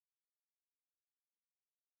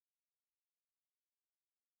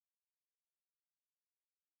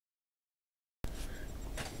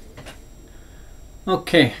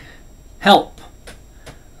Okay, help.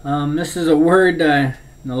 This is a word in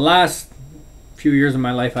the last few years of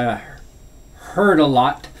my life I heard a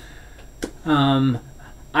lot.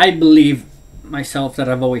 I believe myself that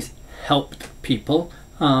I've always helped people.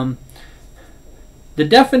 The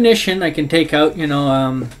definition I can take out,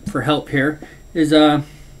 for help here is okay.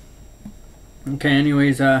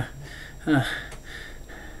 Anyways,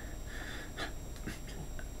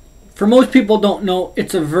 for most people don't know,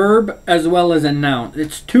 it's a verb as well as a noun.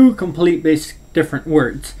 It's two complete basic different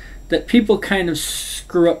words that people kind of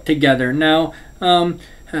screw up together. Now,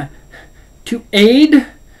 to aid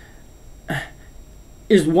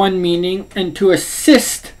is one meaning, and to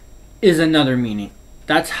assist is another meaning.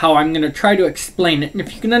 That's how I'm going to try to explain it. And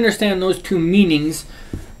if you can understand those two meanings,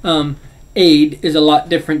 aid is a lot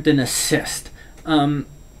different than assist. Often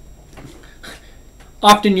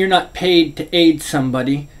you're not paid to aid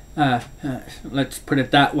somebody. Let's put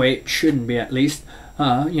it that way. It shouldn't be, at least.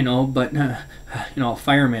 But a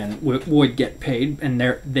fireman would get paid, and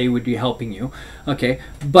they would be helping you. Okay,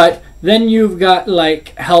 but then you've got like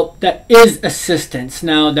help that is assistance.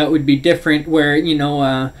 Now that would be different, where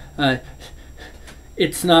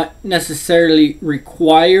it's not necessarily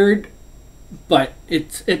required, but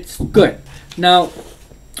it's good. Now,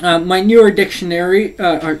 my newer dictionary,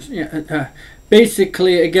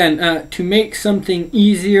 basically, again, to make something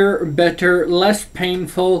easier, better, less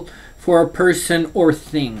painful for a person or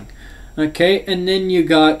thing. Okay, and then you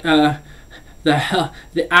got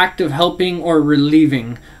the act of helping or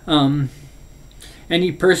relieving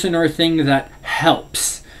any person or thing that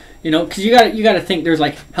helps. Because you got to think there's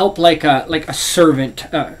like help, like a servant,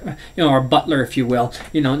 or a butler, if you will.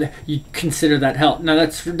 You consider that help. Now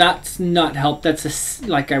that's not help. That's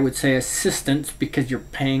like I would say assistance, because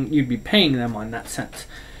you'd be paying them on that sense.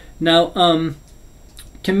 Now,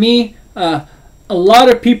 to me, a lot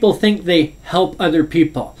of people think they help other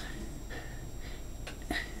people.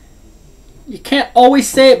 You can't always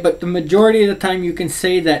say it, but the majority of the time you can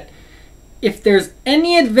say that if there's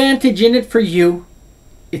any advantage in it for you,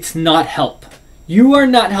 it's not help. You are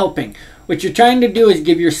not helping. What you're trying to do is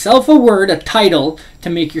give yourself a word, a title, to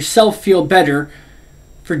make yourself feel better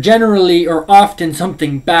for generally or often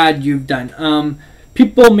something bad you've done.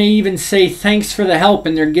 People may even say thanks for the help,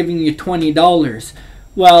 and they're giving you $20.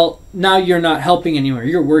 Well, now you're not helping anymore.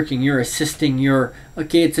 You're working, you're assisting,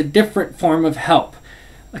 it's a different form of help.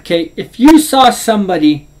 Okay, if you saw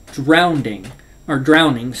somebody drowning,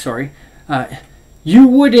 you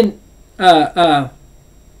wouldn't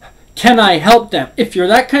can I help them? If you're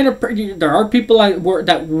that kind of person, there are people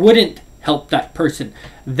that wouldn't help that person.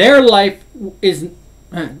 Their life is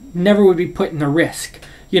never would be put in the risk,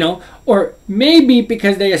 or maybe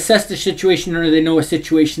because they assess the situation or they know a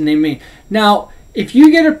situation they may. Now, if you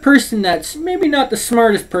get a person that's maybe not the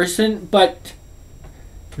smartest person, but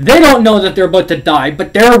they don't know that they're about to die,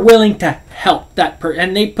 but they're willing to help that person,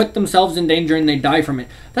 and they put themselves in danger and they die from it.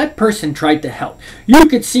 That person tried to help. You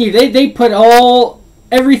could see they put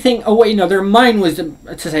everything away. Their mind was,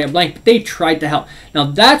 to say, a blank, but they tried to help. Now,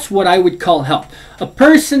 that's what I would call help. A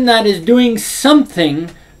person that is doing something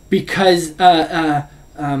because they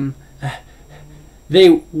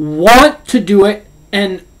want to do it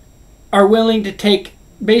and are willing to take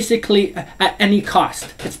basically at any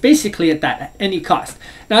cost. It's basically at any cost.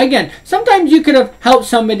 Now, again, sometimes you could have helped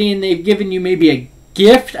somebody and they've given you maybe a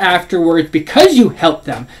gift afterwards because you helped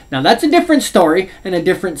them. Now, that's a different story and a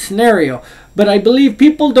different scenario. But I believe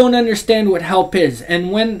people don't understand what help is.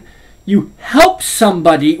 And when you help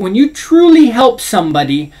somebody, when you truly help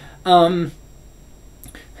somebody, I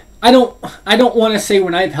don't want to say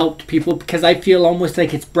when I've helped people, because I feel almost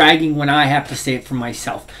like it's bragging when I have to say it for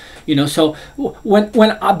myself. So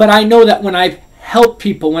but I know that when I've helped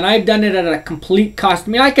people, when I've done it at a complete cost.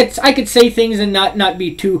 I mean, I could say things and not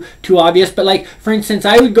be too obvious, but like, for instance,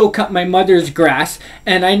 I would go cut my mother's grass,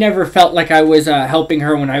 and I never felt like I was helping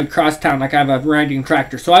her when I would cross town. Like, I have a riding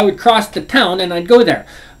tractor, so I would cross the town and I'd go there.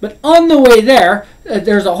 But on the way there,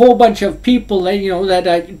 there's a whole bunch of people that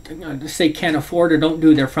I say can't afford or don't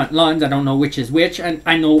do their front lawns. I don't know which is which, and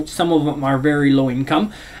I know some of them are very low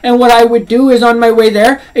income. And what I would do is, on my way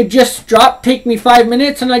there, it'd just take me 5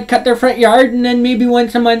 minutes, and I'd cut their front yard, and then maybe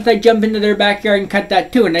once a month I'd jump into their backyard and cut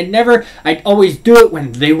that too. And I'd always do it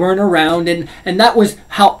when they weren't around, and that was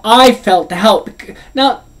how I felt to help.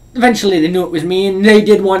 Now, eventually they knew it was me, and they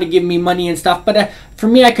did want to give me money and stuff, but for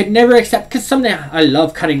me, I could never accept, because something, I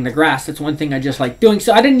love cutting the grass. That's one thing I just like doing,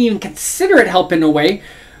 so I didn't even consider it help in a way.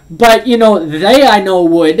 but you know, I know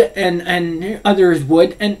would, and others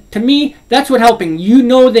would, and to me that's what helping. You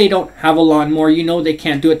know, they don't have a lawnmower, you know they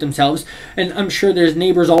can't do it themselves, and I'm sure there's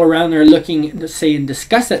neighbors all around there looking to say and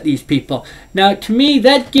discuss at these people. Now to me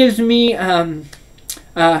that gives me it's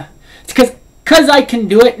because I can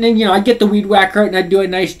do it, and then, you know, I get the weed whacker out and I do a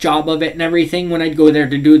nice job of it and everything when I'd go there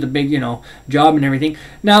to do the big, you know, job and everything.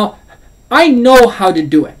 Now I know how to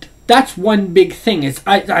do it. That's one big thing, is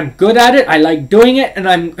I'm good at it. I like doing it, and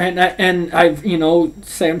I've, you know,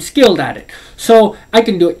 say I'm skilled at it, so I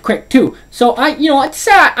can do it quick too. So I'd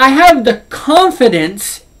say I have the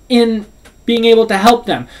confidence in being able to help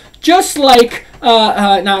them. Just like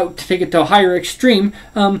now, to take it to a higher extreme,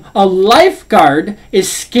 a lifeguard is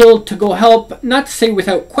skilled to go help, not to say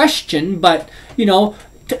without question, but you know,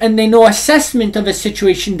 and they know assessment of a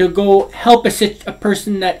situation to go help a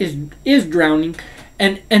person that is drowning.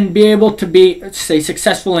 And be able to be, say,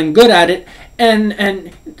 successful and good at it,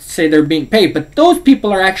 and say they're being paid. But those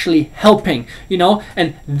people are actually helping, you know,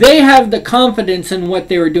 and they have the confidence in what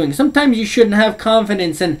they were doing. Sometimes you shouldn't have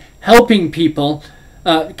confidence in helping people,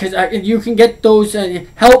 because you can get those,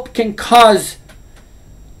 help can cause,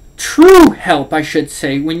 true help, I should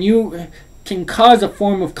say, when you can cause a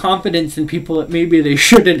form of confidence in people that maybe they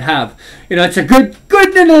shouldn't have. You know, it's a good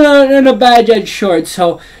and a bad edged sword.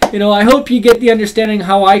 So, you know, I hope you get the understanding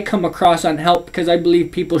how I come across on help, because I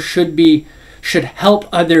believe people should help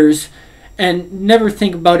others and never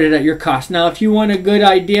think about it at your cost. Now, if you want a good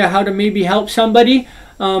idea how to maybe help somebody,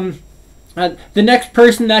 the next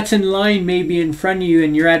person that's in line may be in front of you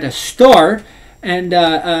and you're at a store, and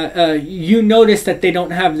you notice that they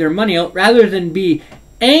don't have their money out, rather than be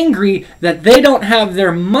angry that they don't have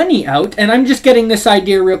their money out. And I'm just getting this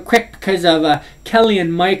idea real quick because of Kelly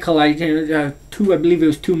and Michael. I believe it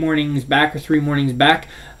was 2 mornings back or 3 mornings back.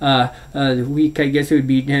 The week, I guess it would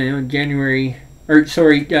be January, or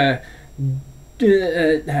sorry,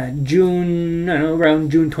 June, I don't know, around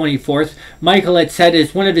June 24th. Michael had said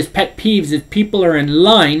is one of his pet peeves is people are in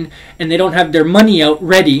line and they don't have their money out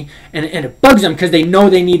ready, and it bugs them because they know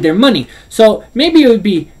they need their money. So maybe it would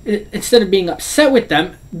be, instead of being upset with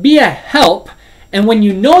them, be a help, and when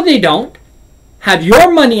you know they don't, have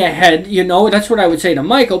your money ahead. You know, that's what I would say to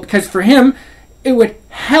Michael, because for him it would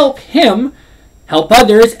help him help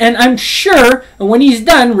others. And I'm sure when he's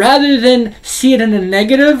done, rather than see it in a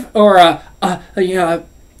negative or a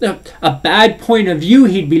bad point of view,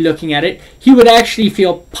 he'd be looking at it, he would actually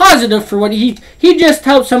feel positive for what he just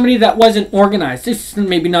helped somebody that wasn't organized. This is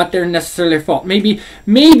maybe not their necessarily fault. Maybe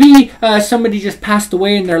somebody just passed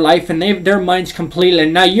away in their life and their mind's completely,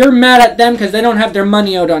 and now you're mad at them because they don't have their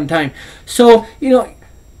money out on time. So, you know,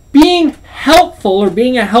 being helpful or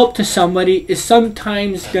being a help to somebody is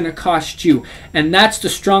sometimes going to cost you, and that's the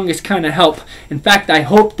strongest kind of help. In fact, I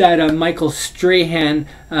hope that Michael Strahan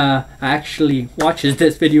actually watches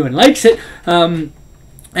this video and likes it.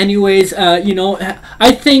 Anyways, you know,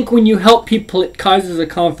 I think when you help people, it causes a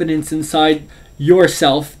confidence inside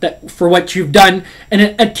yourself that for what you've done, and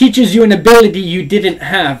it teaches you an ability you didn't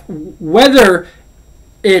have, whether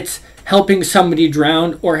it's helping somebody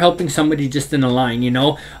drown or helping somebody just in a line, you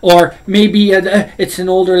know, or maybe it's an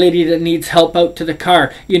older lady that needs help out to the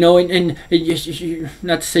car, you know, and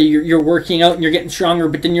not to say you're working out and you're getting stronger,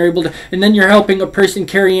 but then you're able to, and then you're helping a person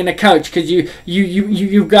carrying a couch because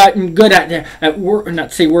you've gotten good at work, not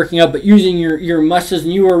to say working out, but using your muscles,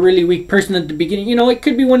 and you were a really weak person at the beginning. You know, it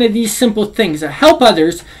could be one of these simple things that help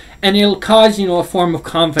others, and it'll cause, you know, a form of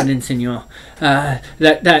confidence in you,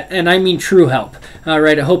 and I mean true help. All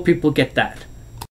right, I hope people get that.